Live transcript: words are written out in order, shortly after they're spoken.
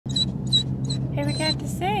to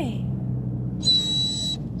see?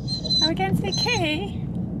 Are we going to see Kitty?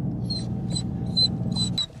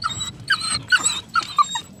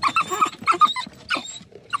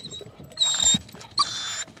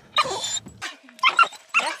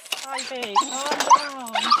 Yes, Ivy, calm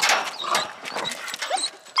down.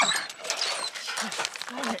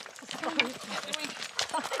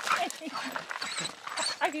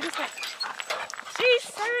 Ivy, this way. She's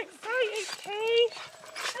so excited, Kay.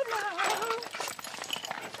 Hello.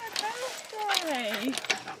 It's her birthday.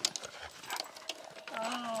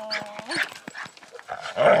 Oh.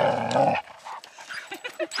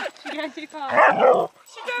 She's going too fast.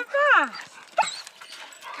 She's going fast.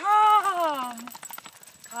 Calm.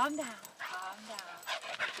 Calm down. Calm down.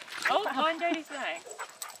 Oh, mind Jodie's legs.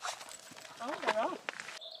 Oh, they're off.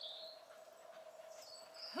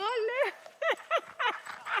 Oh, look.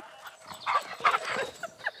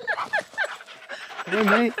 Hey,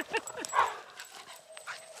 mate.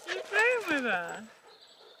 You playing with her?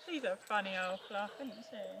 She's a funny old fluff, isn't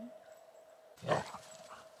she?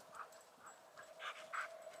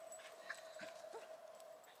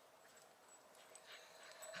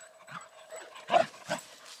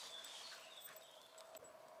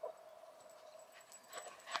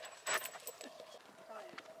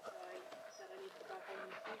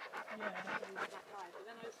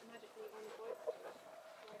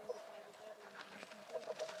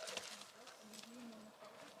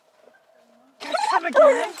 Come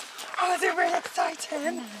again? Oh, is it really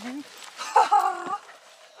exciting?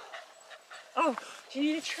 Oh, do you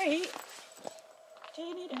need a treat? Do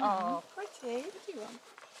you need it? Oh, pretty. What do you want?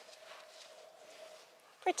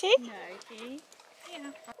 Pretty? No, Key.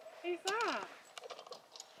 Yeah. Who's that?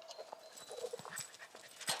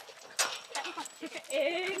 Tip it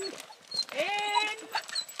in. In.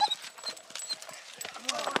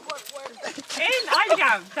 In. I'm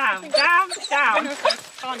down. Down. Down. Down.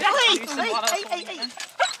 Hey.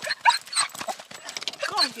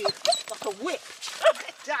 God, you like a whip.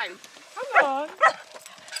 Down. Come on.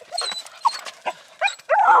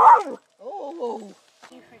 Oh.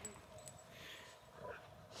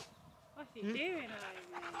 What's he doing, Ivy?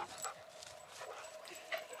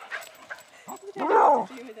 You don't know what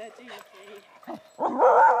to do with her, do you, Key?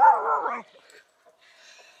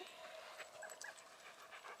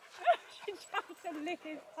 She tried to lick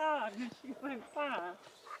his tongue and she went fast.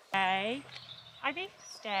 Stay. Ivy,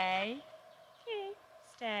 stay. Key,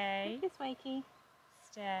 stay. Look this way, Key.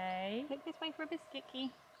 Stay. Look this way for a biscuit,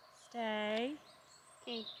 Key. Stay.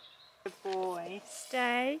 Key. Good boy.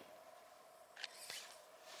 Stay.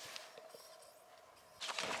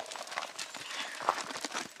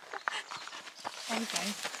 There you go.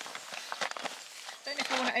 Don't know if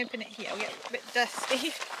you want to open it here, it'll get a bit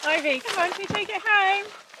dusty. Ivy, come on, can you take it home?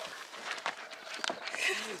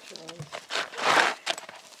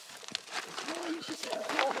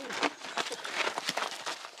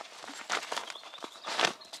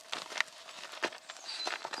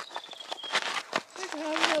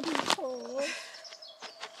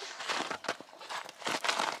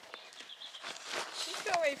 She's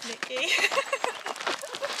got away from it, Key.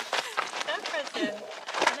 No present.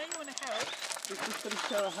 I know you want to help. We're just going to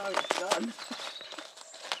show her how it's done.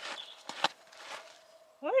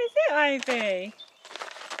 What is it, Ivy?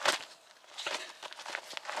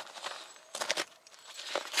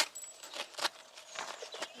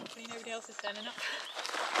 Hopefully nobody else is turning up.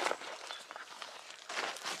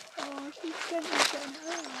 Oh, she's gonna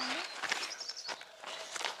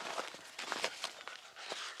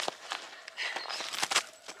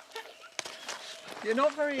You're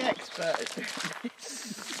not very expert at doing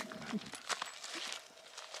this.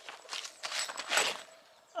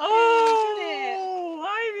 Oh,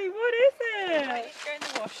 Ivy, what is it? Might need to go in the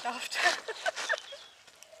wash after.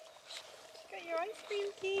 She's got your ice cream,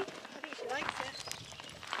 Key. I think she likes it.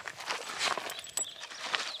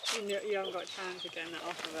 You haven't got time to get that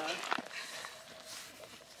off of her.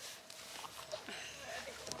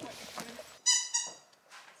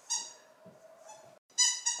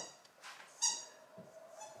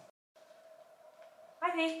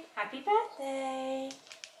 Ivy, happy birthday!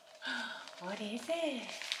 What is it?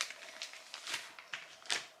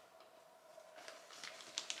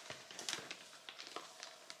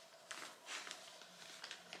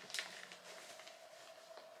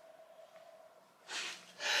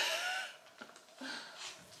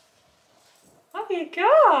 What have you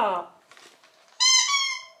got?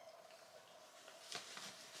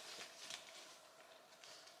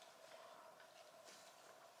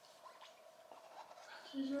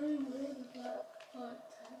 She's really weird with that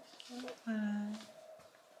texture.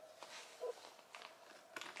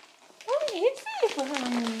 What is it,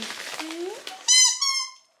 Ivy?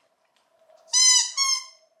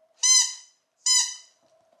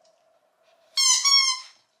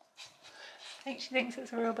 I think she thinks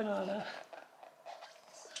it's a real banana.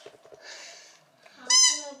 I'm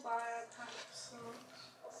gonna buy a pack of socks.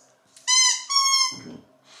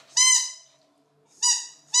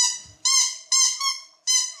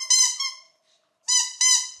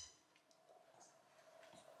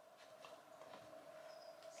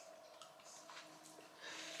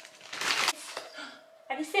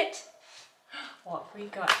 Have you sit? What have we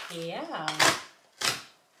got here?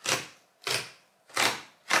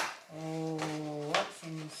 Oh, what's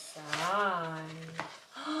inside?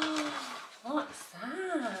 What's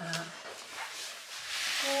that?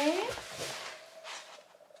 Okay.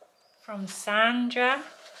 From Sandra.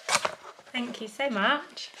 Thank you so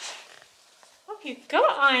much. What have you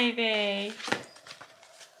got, Ivy?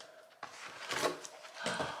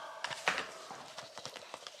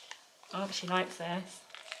 Oh, she likes this.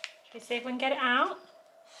 Should we see if we can get it out?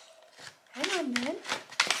 Hang on then.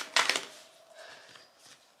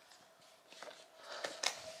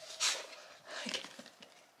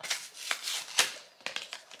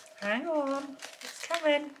 Hang on, it's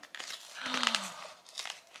coming.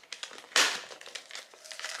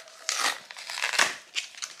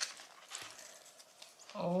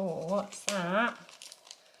 Oh, what's that?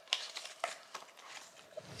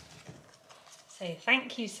 Say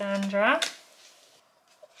thank you, Sandra.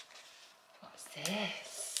 What's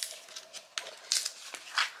this?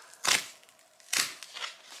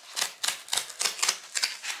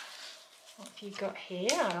 What have you got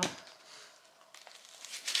here?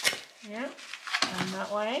 Yeah, and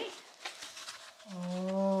that way.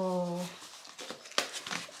 Oh,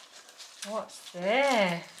 what's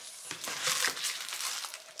this?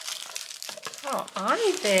 Oh,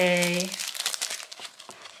 Ivy.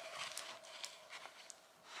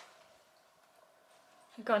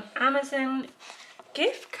 We've got an Amazon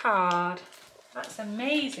gift card. That's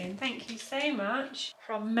amazing. Thank you so much.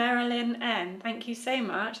 From Marilyn N. Thank you so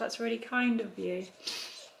much. That's really kind of you.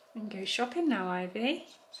 We can go shopping now, Ivy.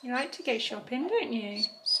 You like to go shopping, don't you?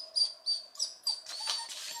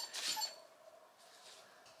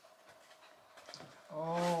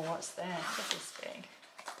 Oh, what's this? This is big.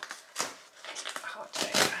 It's hard to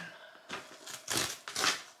open.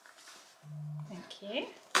 Thank you.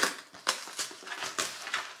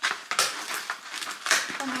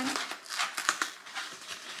 Come on.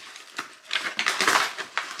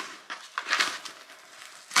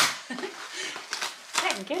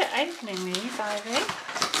 I'm good at opening these, Ivy.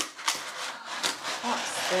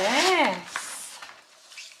 What's this?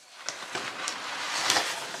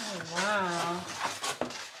 Oh wow.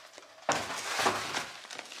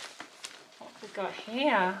 What have we got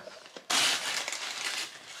here?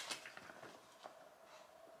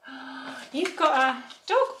 You've got a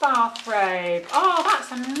dog bath robe. Oh,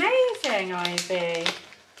 that's amazing, Ivy.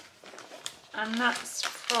 And that's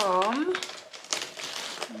from,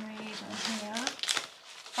 here,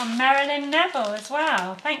 from Marilyn Neville as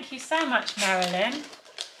well. Thank you so much, Marilyn.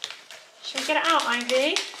 Shall we get it out,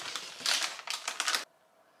 Ivy?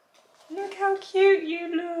 Look how cute you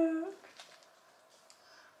look.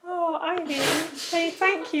 Oh, Ivy, say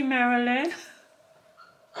thank you, Marilyn.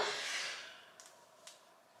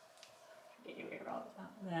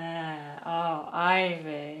 There. Oh,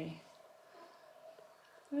 Ivy.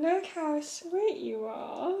 Look how sweet you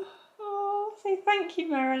are. Oh, say thank you,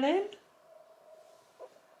 Marilyn.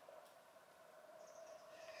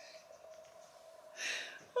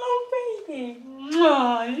 Oh, baby.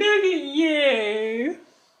 Oh, look at you.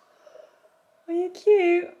 Are you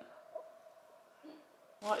cute?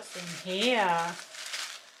 What's in here?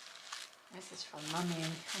 This is from Mummy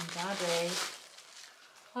and Daddy.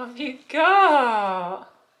 What have you got?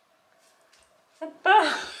 It's a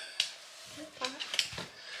bug.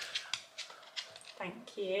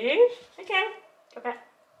 Thank you. Okay. Go back.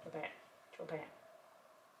 Go back. Go back.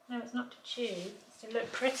 No, it's not to chew. It's to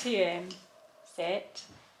look pretty in. Sit.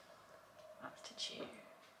 That's to chew.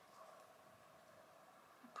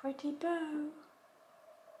 A pretty bow.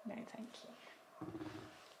 No, thank you.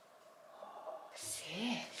 What's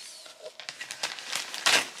this?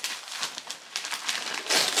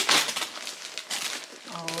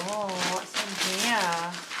 Oh, what's in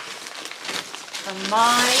here? From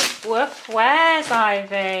my Woof Wears,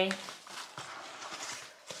 Ivy.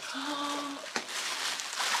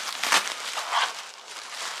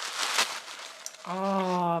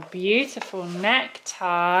 Oh, beautiful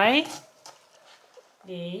necktie.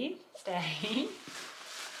 Leave, stay.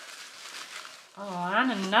 Oh,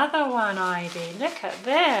 and another one, Ivy. Look at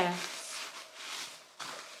this.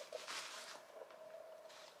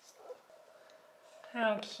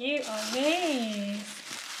 How cute are these?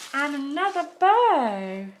 And another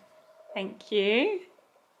bow. Thank you.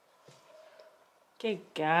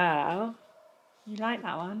 Good girl. You like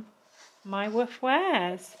that one? My Woof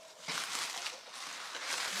Wears.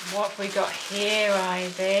 What have we got here,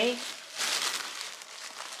 Ivy?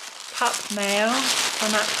 Pup mail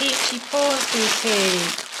from that Peachy Paws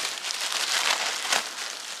boutique.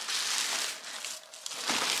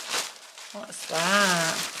 What's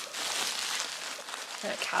that?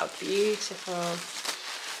 Look how beautiful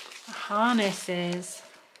the harness is.